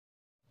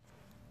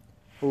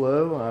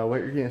Hello, what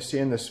you're going to see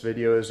in this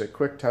video is a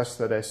quick test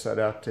that I set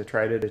up to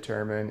try to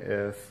determine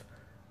if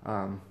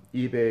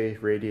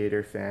eBay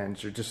radiator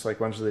fans, or just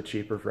like ones of the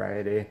cheaper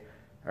variety,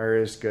 are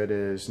as good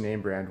as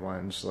name brand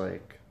ones,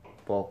 like,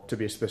 well, to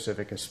be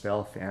specific, a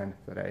Spal fan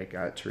that I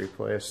got to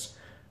replace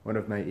one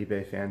of my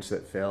eBay fans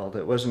that failed.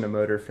 It wasn't a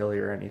motor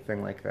failure or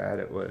anything like that.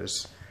 It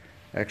was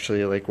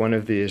actually like one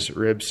of these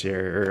ribs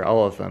here, or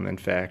all of them in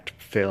fact,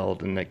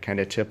 failed, and it kind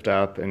of tipped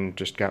up and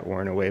just got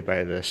worn away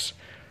by this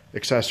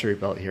accessory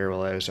belt here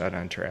while I was out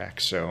on track.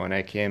 So when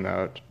I came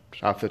out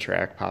off the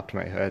track, popped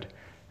my hood,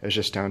 I was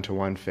just down to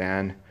one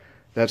fan.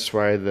 That's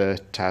why the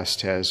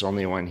test has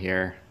only one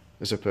here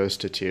as opposed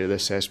to two.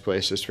 This has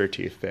places for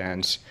two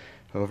fans.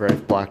 However,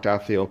 I've blocked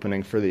off the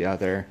opening for the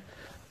other.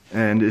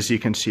 And as you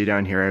can see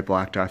down here, I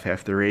blocked off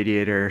half the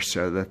radiator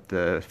so that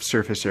the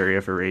surface area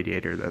of a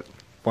radiator that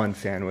one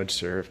fan would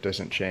serve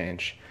doesn't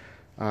change.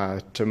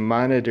 To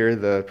monitor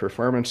the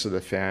performance of the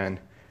fan,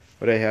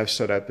 what I have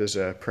set up is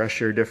a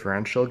pressure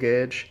differential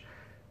gauge.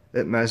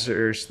 It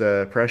measures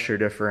the pressure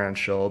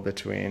differential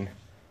between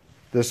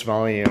this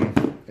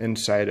volume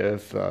inside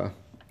of the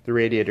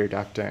radiator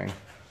ducting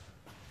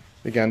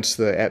against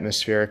the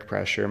atmospheric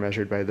pressure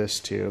measured by this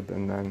tube,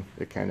 and then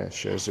it kind of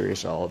shows the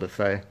result. If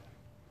I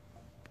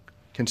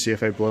can see,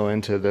 if I blow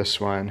into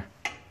this one,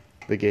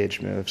 the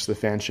gauge moves. The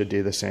fan should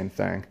do the same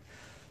thing.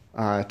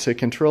 To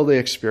control the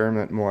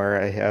experiment more,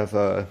 I have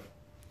a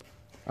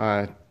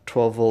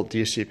 12-volt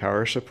DC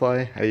power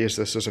supply. I use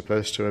this as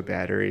opposed to a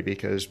battery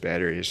because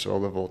batteries, well,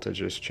 the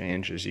voltages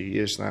change as you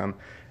use them,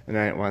 and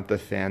I didn't want the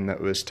fan that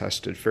was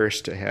tested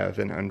first to have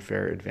an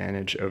unfair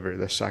advantage over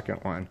the second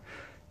one.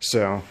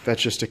 So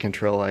that's just a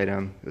control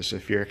item, as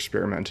if your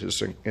experiment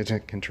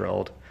isn't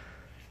controlled,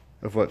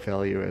 of what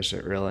value is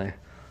it really.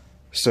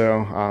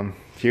 So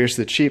here's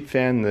the cheap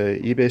fan, the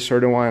eBay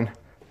sort of one.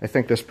 I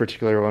think this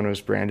particular one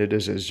was branded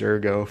as a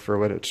Zirgo for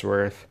what it's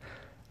worth.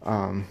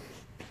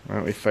 Why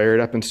don't we fire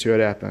it up and see what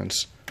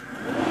happens.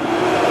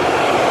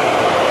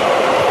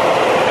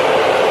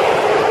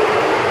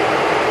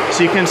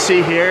 So you can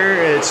see here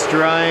it's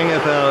drawing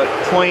about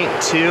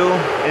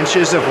 0.2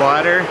 inches of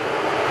water,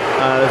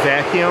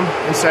 vacuum,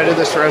 inside of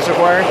this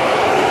reservoir.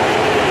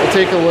 We'll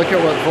take a look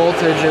at what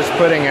voltage it's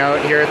putting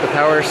out here at the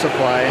power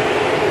supply,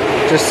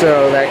 just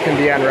so that can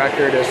be on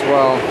record as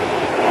well.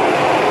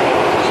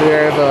 So we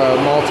have a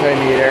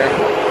multimeter,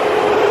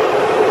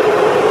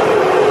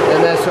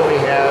 and that's what we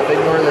have.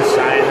 Ignore the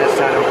sign, that's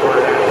not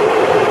important.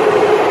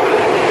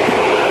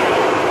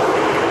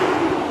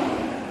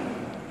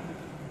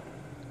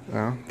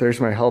 Well, there's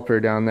my helper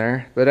down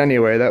there. But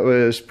anyway, that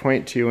was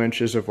 0.2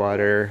 inches of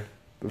water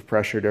of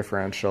pressure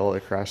differential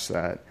across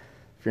that.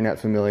 If you're not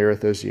familiar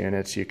with those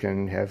units, you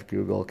can have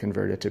Google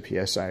convert it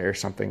to PSI or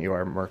something you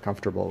are more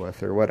comfortable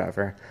with, or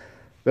whatever.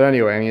 But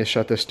anyway, I'm going to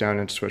shut this down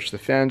and switch the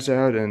fans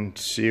out and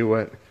see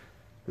what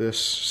this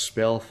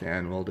Spal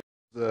fan will do.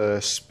 The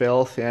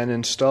Spal fan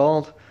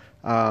installed.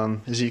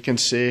 As you can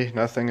see,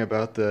 nothing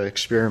about the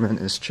experiment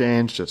has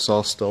changed. It's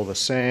all still the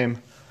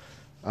same.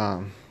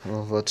 Well,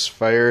 let's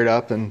fire it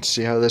up and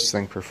see how this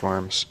thing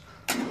performs.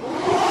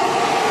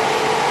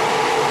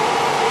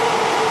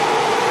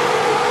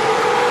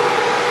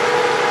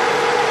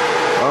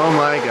 Oh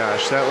my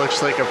gosh, that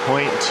looks like a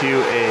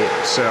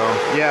 0.28. So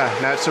yeah,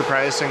 not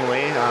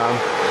surprisingly,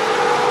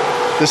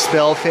 the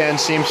Spal fan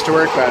seems to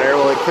work better.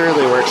 Well, it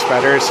clearly works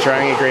better. It's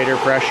drawing a greater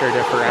pressure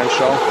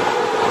differential.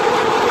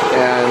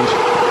 And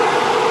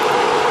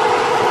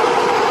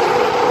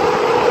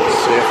let's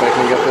see if I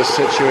can get this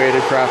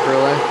situated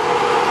properly.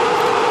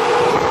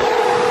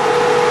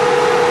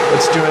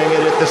 It's doing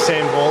it at the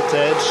same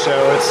voltage,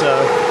 so it's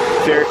a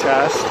fair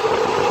test.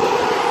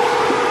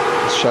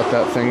 Let's shut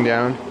that thing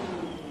down.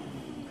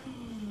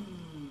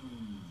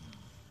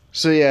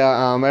 So yeah,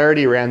 I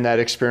already ran that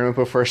experiment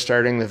before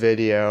starting the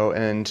video,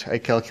 and I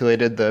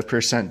calculated the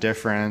percent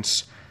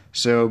difference.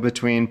 So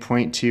between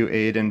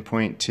 0.28 and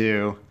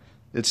 0.2,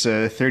 it's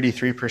a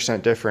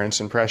 33%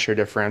 difference in pressure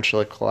differential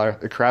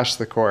across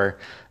the core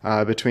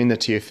between the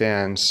two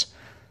fans.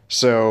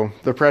 So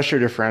the pressure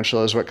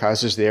differential is what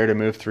causes the air to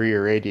move through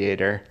your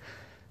radiator,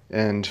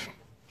 and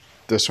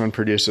this one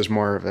produces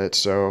more of it,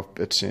 so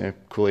it's,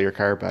 cool your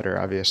car better,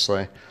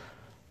 obviously.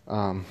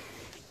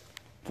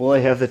 Well, I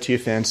have the two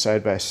fans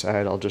side by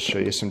side. I'll just show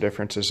you some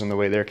differences in the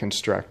way they're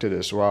constructed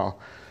as well.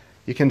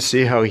 You can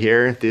see how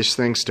here these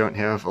things don't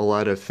have a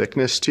lot of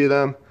thickness to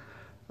them.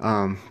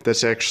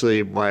 That's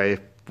actually why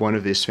one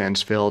of these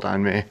fans failed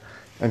on me.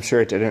 I'm sure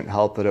it didn't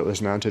help that it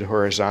was mounted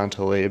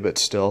horizontally, but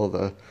still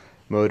the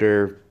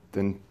motor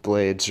and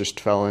blades just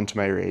fell into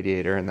my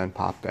radiator and then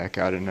popped back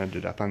out and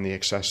ended up on the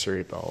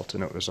accessory belt,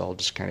 and it was all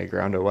just kind of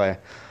ground away.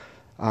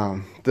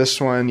 This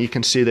one, you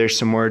can see there's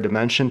some more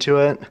dimension to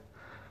it.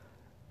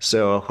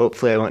 So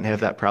hopefully I won't have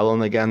that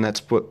problem again.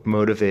 That's what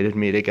motivated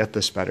me to get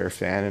this better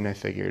fan, and I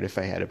figured if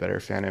I had a better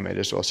fan, I might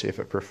as well see if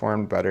it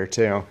performed better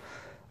too.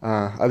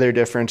 Other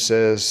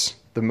differences,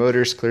 the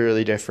motor's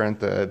clearly different,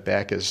 the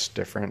back is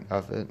different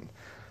of it.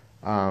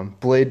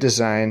 Blade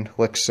design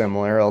looks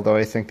similar, although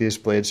I think these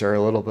blades are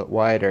a little bit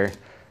wider.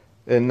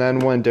 And then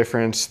one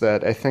difference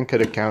that I think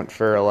could account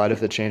for a lot of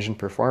the change in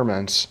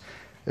performance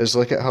is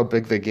look at how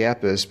big the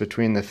gap is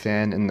between the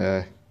fan and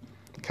the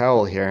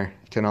cowl here.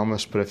 You can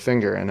almost put a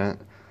finger in it.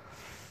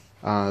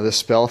 The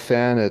Spal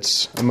fan,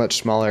 it's a much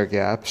smaller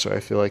gap, so I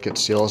feel like it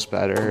seals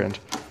better, and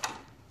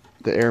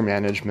the air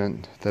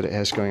management that it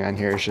has going on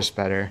here is just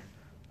better.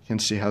 You can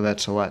see how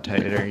that's a lot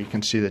tighter. You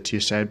can see the two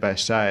side by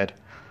side.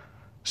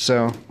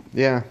 So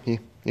yeah, you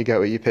get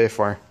what you pay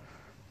for.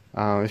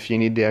 If you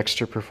need the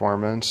extra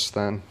performance,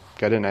 then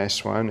get a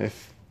nice one.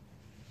 If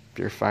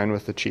you're fine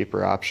with the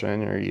cheaper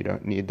option or you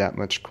don't need that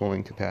much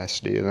cooling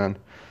capacity, then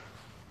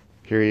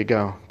here you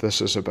go.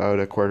 This is about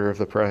a quarter of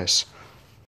the price.